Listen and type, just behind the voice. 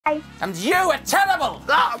And you are terrible!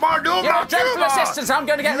 You're a dreadful assistant, so I'm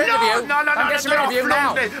going to get rid of you. No, I'm getting rid of you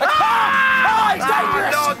now. Oh, he's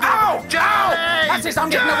dangerous! Ow! Ow! Francis, I'm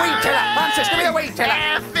getting the weed killer. Francis, give me the weed killer.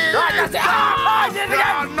 Right, that's it. I did it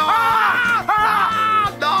again!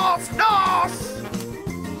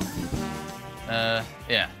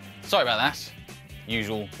 Yeah. Sorry about that.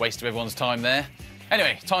 Usual waste of everyone's time there.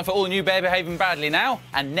 Anyway, time for all the new bear behaving badly now,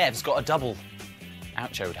 and Nev's got a double.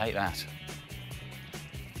 Oucho would hate that.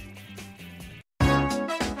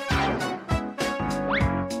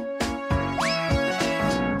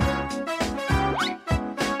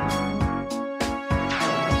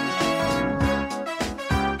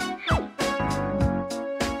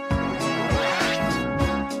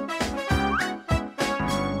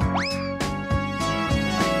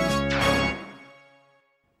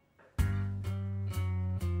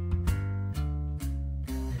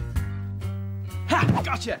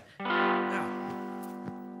 Gotcha! Oh.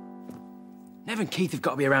 Nev and Keith have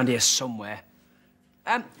got to be around here somewhere.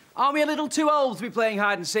 Aren't we a little too old to be playing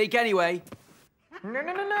hide and seek anyway?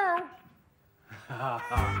 No.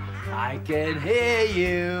 I can hear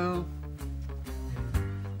you.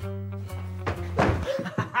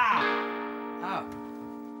 Oh.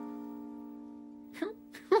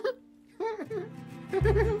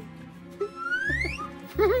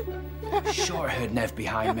 Sure, I heard Nev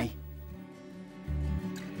behind me.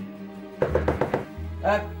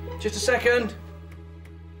 Just a second.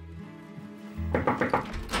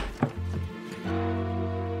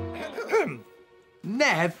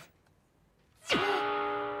 Nev?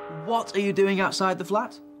 What are you doing outside the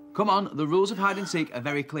flat? Come on, the rules of hide and seek are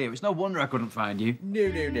very clear. It's no wonder I couldn't find you. No,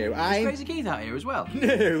 Is Crazy Keith out here as well?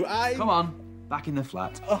 No, Come on, back in the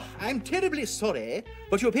flat. Oh, I'm terribly sorry,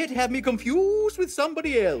 but you appear to have me confused with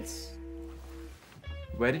somebody else.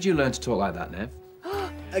 Where did you learn to talk like that, Nev?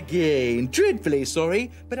 Again, dreadfully sorry,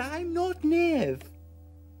 but I'm not Nev.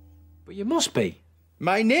 But you must be.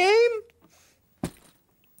 My name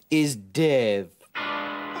is Dev.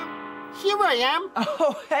 Here I am.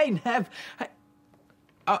 Oh, hey, Nev. Hey.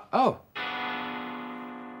 Oh.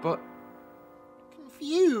 But...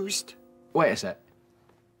 Confused. Wait a sec.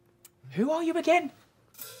 Who are you again?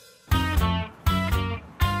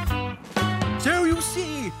 So you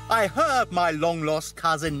see, I heard my long-lost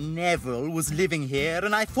cousin Neville was living here,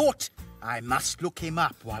 and I thought I must look him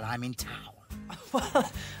up while I'm in town.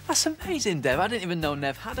 Well, that's amazing, Dev. I didn't even know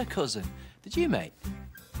Nev had a cousin. Did you, mate?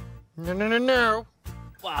 No.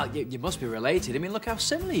 Well, you must be related. I mean, look how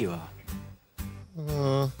similar you are.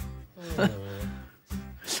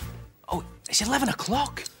 Oh, it's 11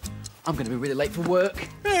 o'clock. I'm going to be really late for work.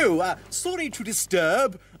 Oh, sorry to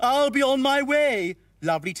disturb. I'll be on my way.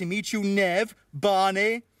 Lovely to meet you, Nev,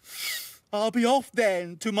 Barney. I'll be off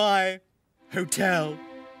then to my hotel.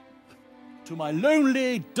 To my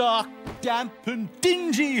lonely, dark, damp and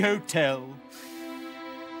dingy hotel.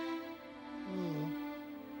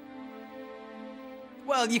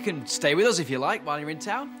 Well, you can stay with us if you like while you're in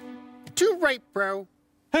town. Too right, bro.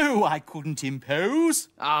 Oh, I couldn't impose.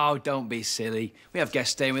 Oh, don't be silly. We have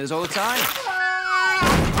guests staying with us all the time.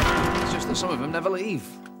 It's just that some of them never leave.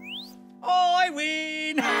 I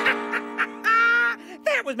win!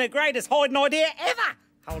 That was my greatest hiding idea ever.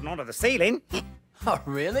 Holding onto the ceiling. Oh,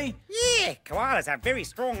 really? Yeah, koalas have very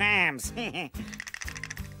strong arms.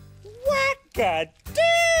 Wackadoo!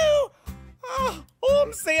 Oh,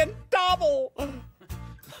 I'm seeing double. No,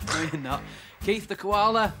 you're not. Keith the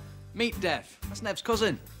koala, meet Dev. That's Nev's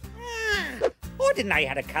cousin. I didn't know you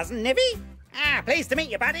had a cousin, Nevy. Pleased to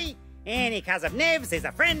meet you, buddy. Any cousin of Nev's is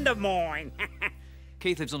a friend of mine.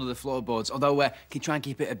 Keith lives under the floorboards, although he try and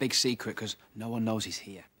keep it a big secret because no one knows he's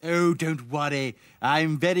here. Oh, don't worry.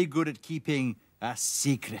 I'm very good at keeping a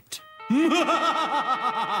secret.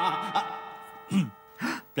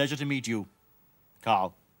 Pleasure to meet you,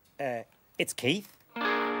 Carl. It's Keith.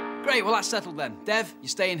 Great, well, that's settled then. Dev, you're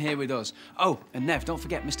staying here with us. Oh, and Nev, don't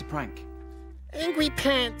forget Mr. Prank. Angry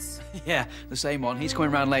Pants. Yeah, the same one. He's coming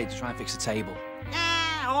round late to try and fix the table.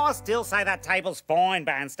 I still say that table's fine,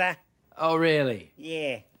 Banster. Oh, really?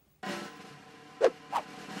 Yeah.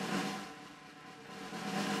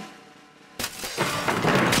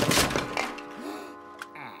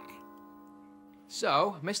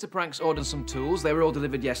 So, Mr. Prank's ordered some tools. They were all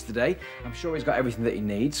delivered yesterday. I'm sure he's got everything that he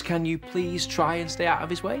needs. Can you please try and stay out of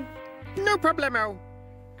his way? No problemo.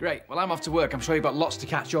 Great. Well, I'm off to work. I'm sure you've got lots to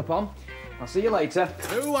catch up on. I'll see you later.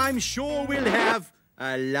 Oh, I'm sure we'll have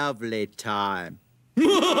a lovely time.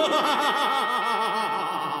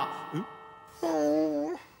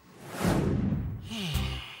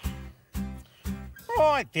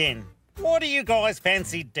 Right then, what do you guys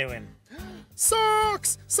fancy doing?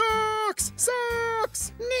 Socks! Socks!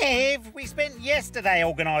 Socks! Nev, we spent yesterday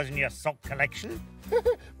organising your sock collection.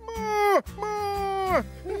 Ma!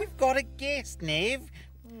 We've got a guest, Nev.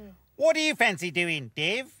 What do you fancy doing,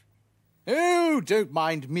 Dev? Oh, don't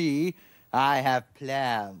mind me. I have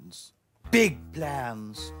plans. Big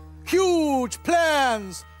plans. Huge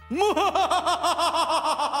plans.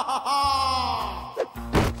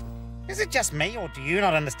 Is it just me, or do you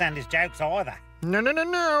not understand his jokes either?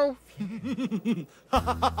 No.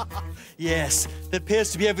 Yes, there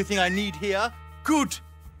appears to be everything I need here. Good.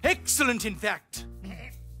 Excellent, in fact.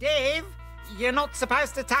 Dev, you're not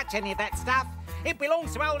supposed to touch any of that stuff. It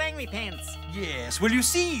belongs to old Angry Pants. Yes, well, you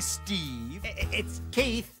see, Steve, It's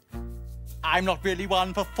Keith. I'm not really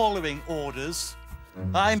one for following orders.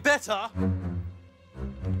 I'm better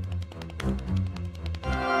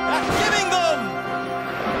at giving them!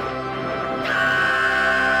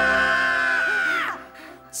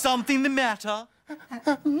 Something the matter?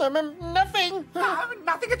 Nothing.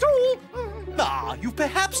 Nothing at all. Ah, you've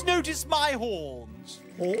perhaps noticed my horns.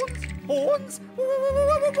 Horns? Horns?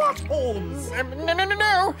 What horns?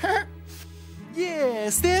 No.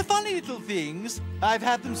 Yes, they're funny little things. I've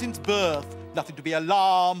had them since birth. Nothing to be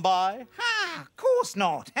alarmed by. Ah, of course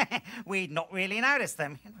not. We'd not really noticed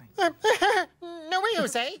them. No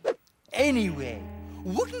use, eh? Anyway,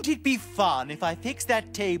 wouldn't it be fun if I fixed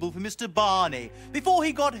that table for Mr. Barney before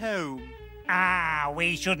he got home? Ah,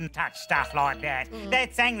 we shouldn't touch stuff like that.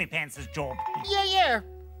 That's Angry Pants' job. Yeah.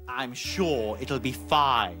 I'm sure it'll be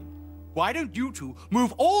fine. Why don't you two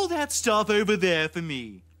move all that stuff over there for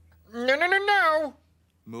me? No.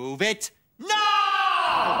 Move it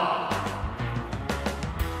now!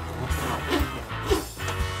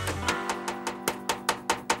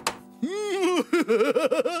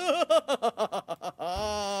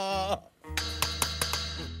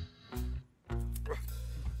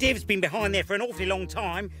 Dev's been behind there for an awfully long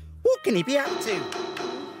time. What can he be up to?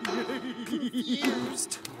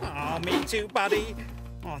 Confused. Oh, me too, buddy.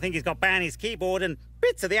 I think he's got Barney's keyboard and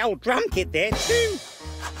bits of the old drum kit there, too.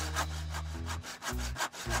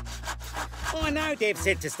 I know Dev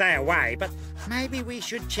said to stay away, but maybe we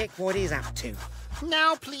should check what he's up to.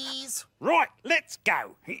 Now, please. Right, let's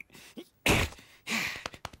go.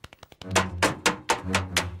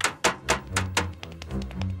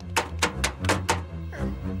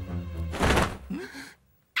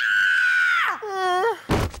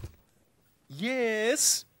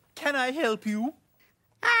 Yes? Can I help you?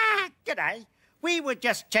 Ah, g'day. We were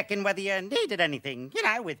just checking whether you needed anything,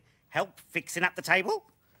 with help fixing up the table.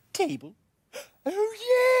 Table?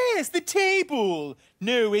 Oh, yes, the table.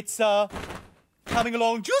 No, it's, coming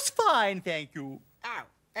along just fine, thank you. Oh,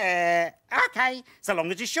 okay, so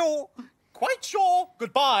long as you're sure. Quite sure.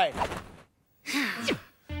 Goodbye.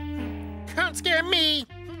 Can't scare me.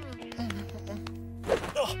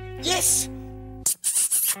 Oh, yes!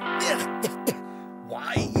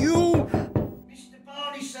 Why, you? Mr.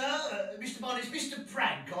 Barney, sir. Mr. Barney, it's Mr.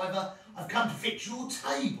 Prank. I've come to fix your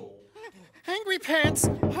table. Angry Pants,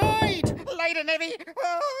 hide. Later, Nevy.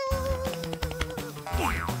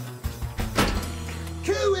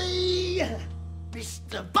 Cooey!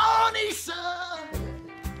 Mr. Barney, sir.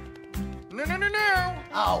 No.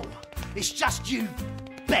 Oh, it's just you,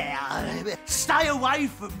 bear. Stay away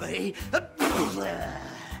from me.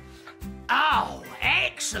 Oh,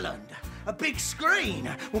 excellent. A big screen.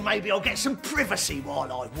 Well, maybe I'll get some privacy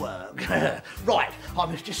while I work. Right,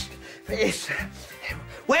 I'm just...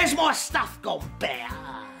 Where's my stuff gone, bear?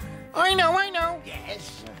 I know.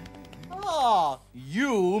 Yes. Ah,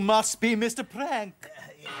 you must be Mr. Prank.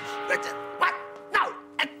 What?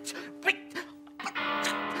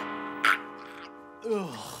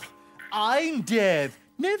 No. I'm Dev,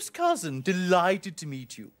 Nev's cousin. Delighted to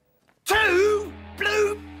meet you. 2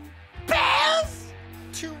 blue bears?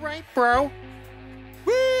 2 right, bro.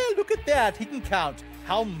 Well, look at that. He can count.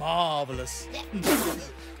 How marvellous.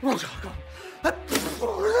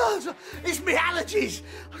 It's me allergies.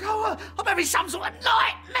 I'm having some sort of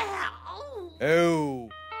nightmare. Oh,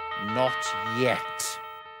 not yet.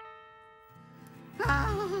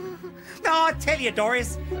 No, I tell you,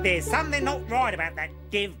 Doris, there's something not right about that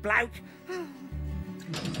Dev bloke.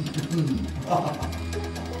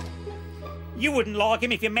 You wouldn't like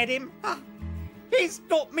him if you met him. He's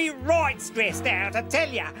got me right stressed out, I tell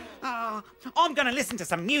you. I'm going to listen to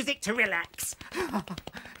some music to relax.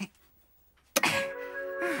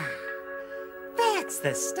 That's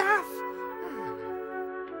the stuff.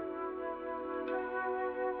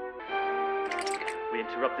 We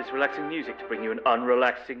interrupt this relaxing music to bring you an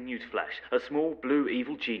unrelaxing newsflash. A small blue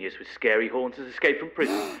evil genius with scary horns has escaped from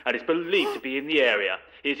prison and is believed to be in the area.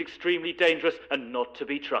 He is extremely dangerous and not to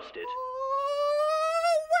be trusted.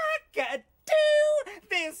 Wackadoo!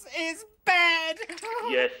 This is bad!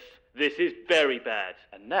 Yes, this is very bad.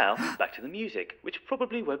 And now, back to the music, which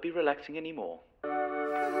probably won't be relaxing anymore.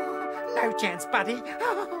 No chance, buddy.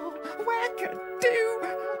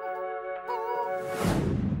 Wackadoo!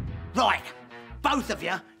 Right, both of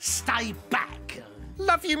you, stay back.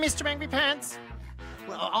 Love you, Mr. Angry Pants.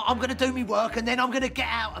 Well, I'm going to do me work and then I'm going to get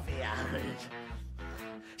out of here.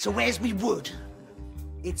 So where's me wood?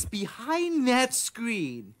 It's behind that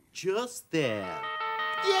screen, just there.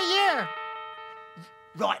 Yeah.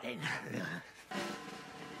 Right then.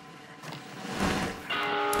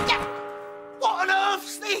 Yeah. What on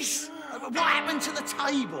earth's this? What happened to the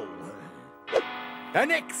table? An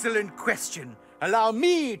excellent question. Allow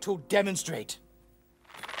me to demonstrate.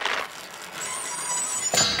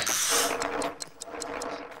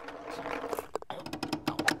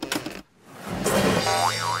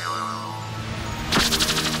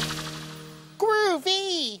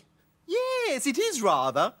 Groovy. Yes, it is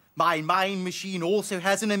rather. My mind machine also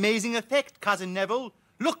has an amazing effect, Cousin Neville.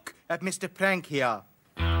 Look at Mr. Prank here.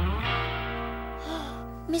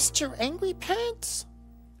 Mr. Angry Pants?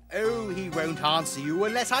 Oh, he won't answer you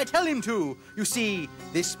unless I tell him to. You see,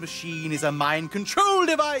 this machine is a mind control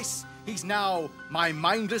device. He's now my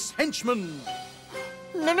mindless henchman.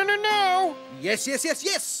 No.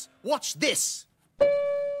 Yes. Watch this.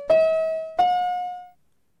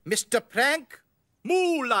 Mr. Prank,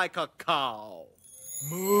 moo like a cow.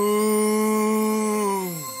 Moo.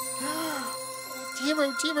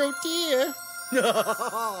 Oh dear.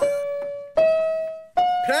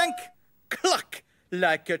 Prank, cluck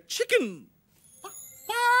like a chicken.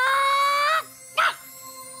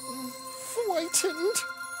 Frightened.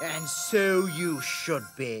 And so you should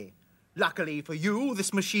be. Luckily for you,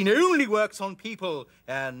 this machine only works on people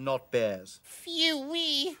and not bears.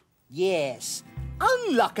 Phew-wee. Yes.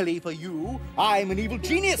 Unluckily for you, I'm an evil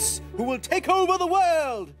genius who will take over the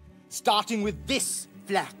world, starting with this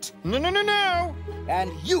flat. No.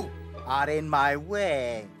 And you are in my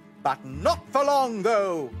way, but not for long,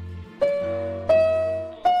 though.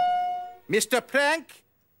 Mr. Prank,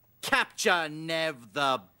 capture Nev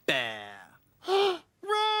the bear.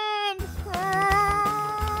 Run!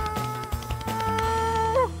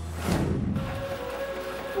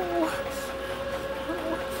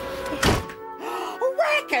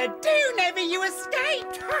 Wackadoo, Never, you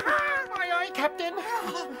escaped! Aye, Captain.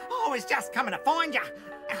 I was just coming to find you.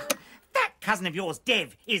 That cousin of yours,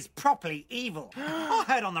 Dev, is properly evil. I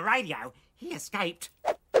heard on the radio he escaped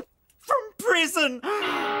from prison.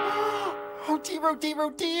 Oh dear.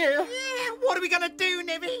 Yeah, what are we going to do,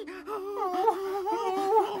 Nevy?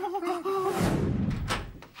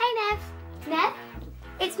 Hey, Nev. Nev?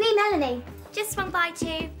 It's me, Melanie. Just swung by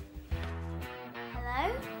to...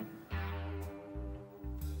 Hello?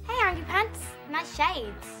 Hey, Angry Pants. Nice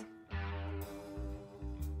shades.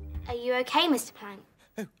 Are you okay, Mr. Plank?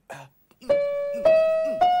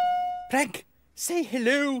 Prank, say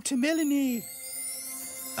hello to Melanie.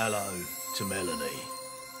 Hello to Melanie.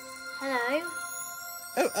 Hello?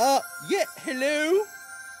 Yeah, hello?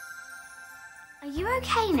 Are you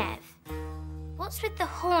okay, Nev? What's with the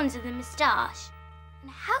horns and the moustache? And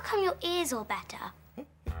how come your ears all better?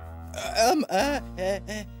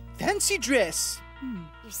 Fancy dress.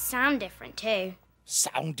 You sound different, too.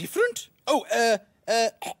 Sound different? Oh,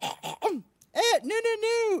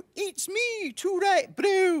 no. It's me, too right,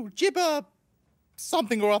 bro, jibber,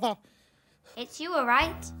 something or other. It's you, all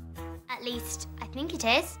right. At least, I think it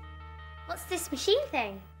is. What's this machine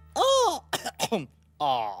thing? Oh,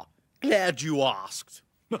 glad you asked.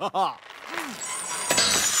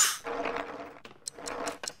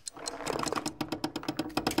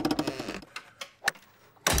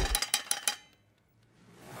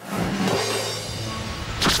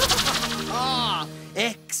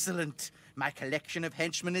 Excellent. My collection of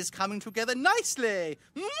henchmen is coming together nicely.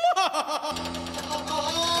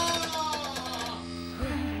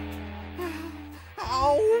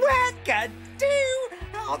 Oh, wackadoo!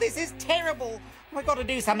 Oh, this is terrible. We've got to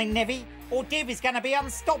do something, Nevy, or Dev is going to be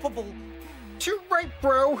unstoppable. Too right,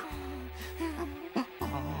 bro.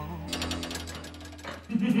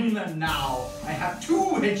 And now I have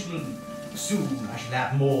 2 henchmen. Soon I shall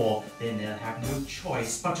have more. Then they'll have no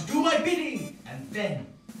choice but to do my bidding. And then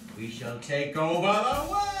we shall take over the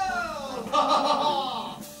world.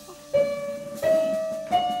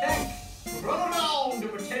 Heck, run around and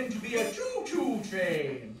pretend to be a choo-choo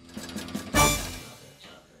train.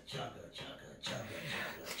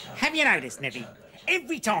 Have you noticed, Nevy?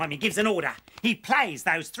 Every time he gives an order, he plays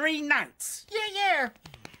those 3 notes. Yeah.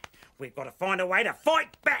 We've got to find a way to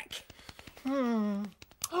fight back.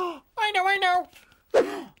 I know.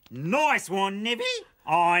 Nice one, Nevy.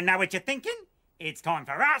 I know what you're thinking. It's time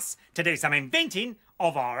for us to do some inventing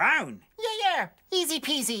of our own. Yeah. Easy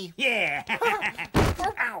peasy. Yeah.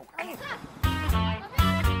 Ow.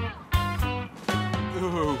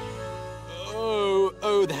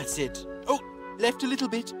 Oh, that's it. Oh, left a little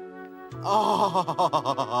bit.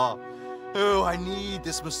 Oh, I need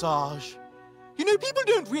this massage. You know, people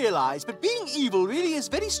don't realise, but being evil really is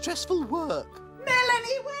very stressful work.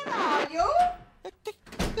 Melanie, where are you?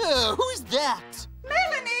 Oh, who's that?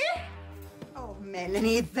 Melanie! Oh,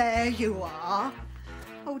 Melanie, there you are.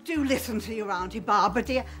 Oh, do listen to your Auntie Barbara,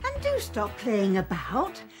 dear, and do stop playing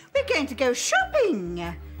about. We're going to go shopping.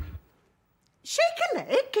 Shake a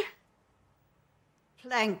leg.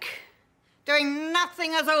 Plank. Doing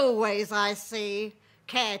nothing as always, I see.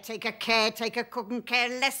 Caretaker, couldn't care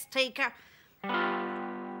less taker.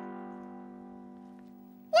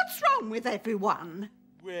 What's wrong with everyone?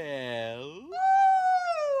 Well...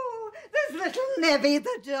 Oh, there's little Nevy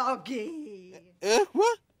the doggy.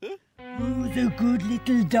 What? Who's a good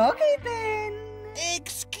little doggy, then?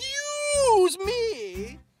 Excuse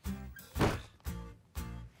me?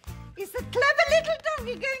 Is the clever little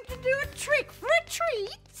doggy going to do a trick for a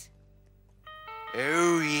treat?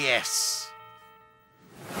 Oh, yes.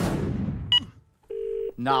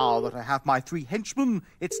 Now that I have my 3 henchmen,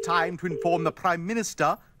 it's time to inform the Prime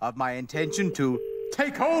Minister of my intention to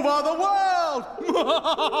take over the world!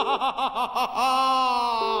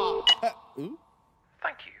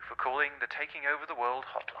 Thank you for calling the Taking Over the World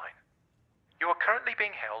hotline. You are currently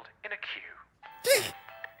being held in a queue.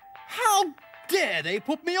 How dare they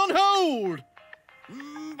put me on hold?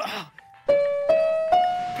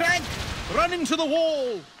 Crank, run into the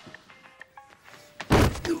wall!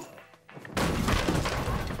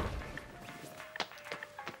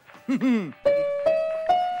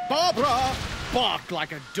 Barbara, bark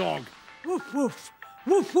like a dog. Woof, woof,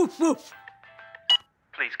 woof, woof, woof.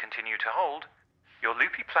 Please continue to hold. Your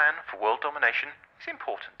loopy plan for world domination is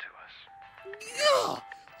important to us. Yeah,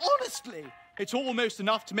 honestly, it's almost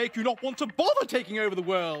enough to make you not want to bother taking over the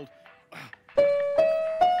world.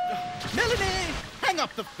 Melanie, hang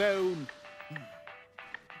up the phone.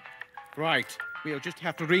 Right, we'll just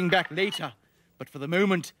have to ring back later. But for the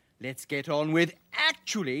moment, let's get on with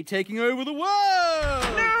actually taking over the world!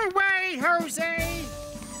 No way, Jose!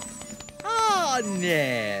 Ah,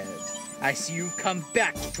 Ned. I see you've come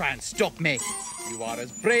back to try and stop me. You are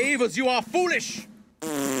as brave as you are foolish.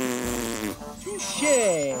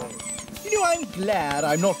 Touché. You know, I'm glad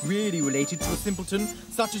I'm not really related to a simpleton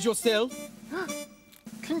such as yourself.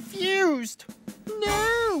 Confused.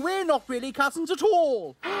 No, we're not really cousins at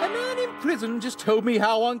all. A man in prison just told me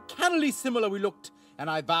how uncannily similar we looked, and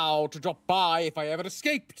I vowed to drop by if I ever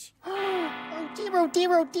escaped. Oh dear, oh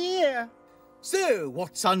dear, oh dear. So,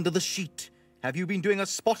 what's under the sheet? Have you been doing a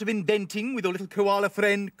spot of inventing with your little koala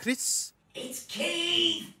friend, Chris? It's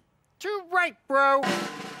Keith. Too right, bro.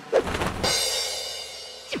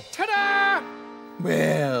 Ta-da!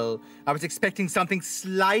 Well, I was expecting something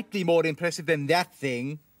slightly more impressive than that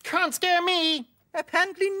thing. Can't scare me.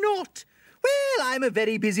 Apparently not. Well, I'm a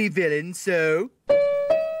very busy villain, so...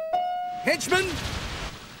 Henchman,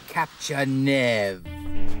 capture Nev.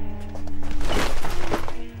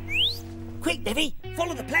 Quick, Nevy,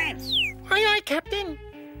 follow the plan. Aye, aye, Captain.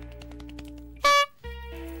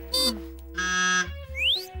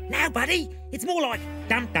 Now, buddy, it's more like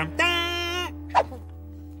dum-dum-dum.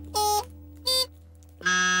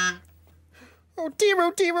 Oh dear,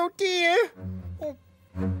 oh dear, oh dear. Oh.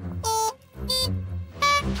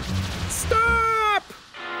 Stop!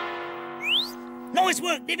 Nice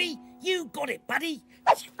work, Nevy. You got it, buddy.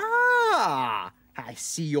 Ah, I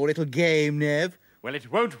see your little game, Nev. Well,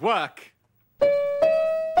 it won't work.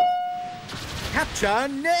 Capture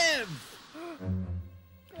Nev!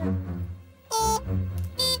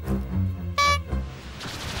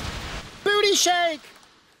 Booty shake!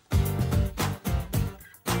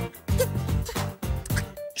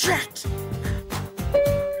 Drat!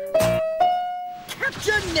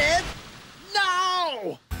 Capture Nev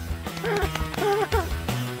now!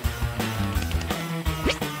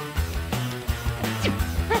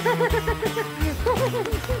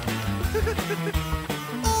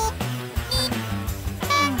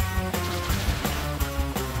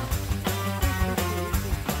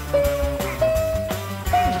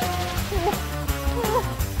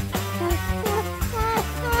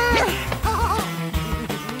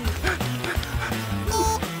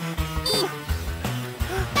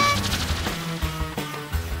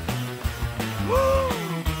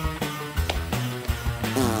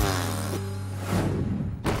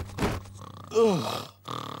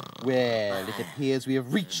 Well, it appears we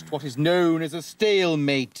have reached what is known as a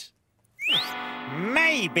stalemate.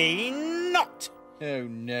 Maybe not. Oh,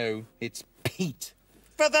 no, it's Pete.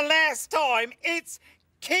 For the last time, it's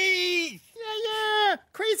Keith. Yeah,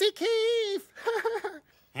 Crazy Keith.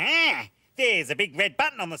 Ah, there's a big red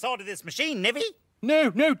button on the side of this machine, Nevy.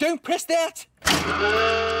 No, don't press that.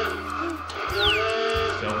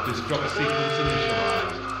 Self-destruct sequence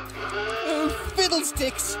initialized. Oh,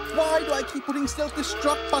 fiddlesticks! Why do I keep putting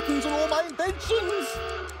self-destruct buttons on all my inventions?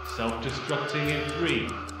 Self-destructing in 3,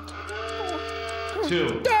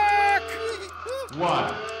 2, Duck!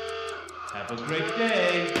 1. Have a great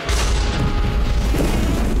day.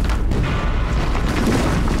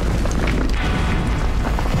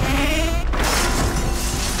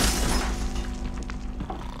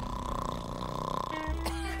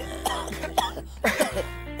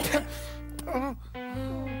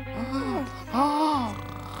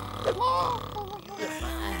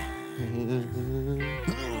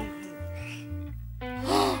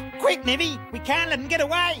 Quick, Nevy, we can't let them get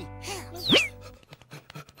away.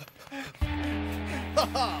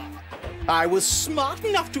 I was smart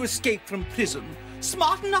enough to escape from prison,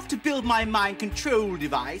 smart enough to build my mind control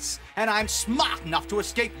device, and I'm smart enough to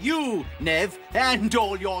escape you, Nev, and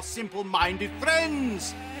all your simple-minded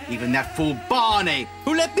friends. Even that fool Barney,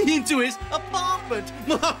 who let me into his apartment.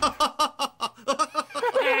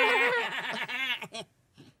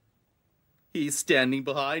 He's standing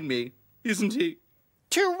behind me, isn't he?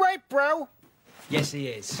 Too right, bro. Yes, he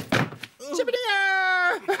is.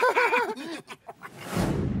 Zippity-ah!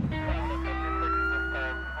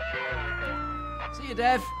 See you,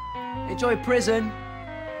 Dev. Enjoy prison.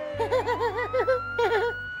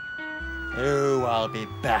 Oh, I'll be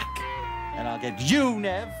back. And I'll get you,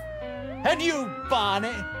 Nev. And you, Barney.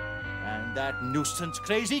 And that nuisance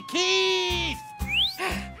Crazy Keith.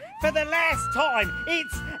 For the last time,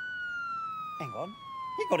 it's... Hang on,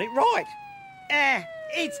 you got it right.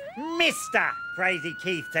 It's Mr. Crazy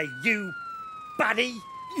Keith to you, buddy.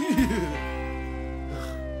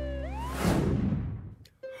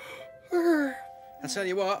 I tell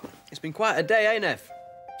you what, it's been quite a day, eh, Nev?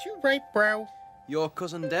 Too right, bro. Your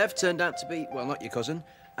cousin Dev turned out to be, well, not your cousin,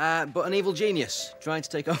 but an evil genius trying to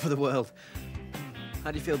take over the world.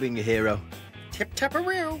 How do you feel being a hero?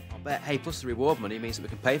 Tip-tap-a-roo. I'll bet, hey, plus the reward money means that we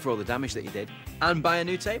can pay for all the damage that you did and buy a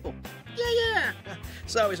new table. Yeah.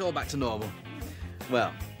 So it's all back to normal.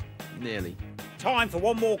 Well, nearly. Time for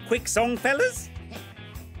one more quick song, fellas.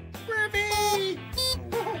 Groovy.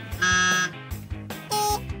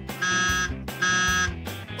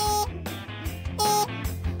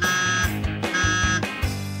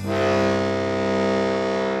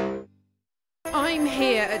 I'm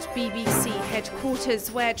here at BBC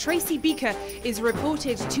headquarters where Tracy Beaker is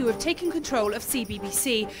reported to have taken control of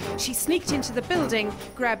CBBC. She sneaked into the building,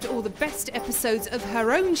 grabbed all the best episodes of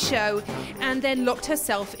her own show and then locked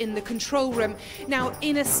herself in the control room. Now,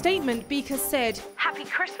 in a statement, Beaker said, "Happy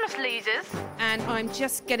Christmas, losers." And I'm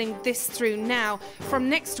just getting this through now. From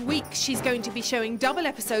next week, she's going to be showing double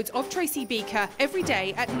episodes of Tracy Beaker every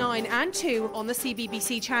day at 9 and 2 on the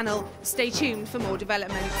CBBC channel. Stay tuned for more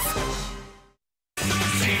developments.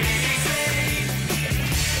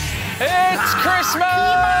 It's Christmas!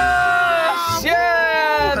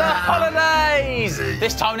 Yeah, the holidays!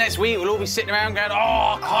 This time next week, we'll all be sitting around going, oh,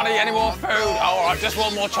 I can't eat any more food. Oh, all right, just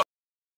one more chocolate.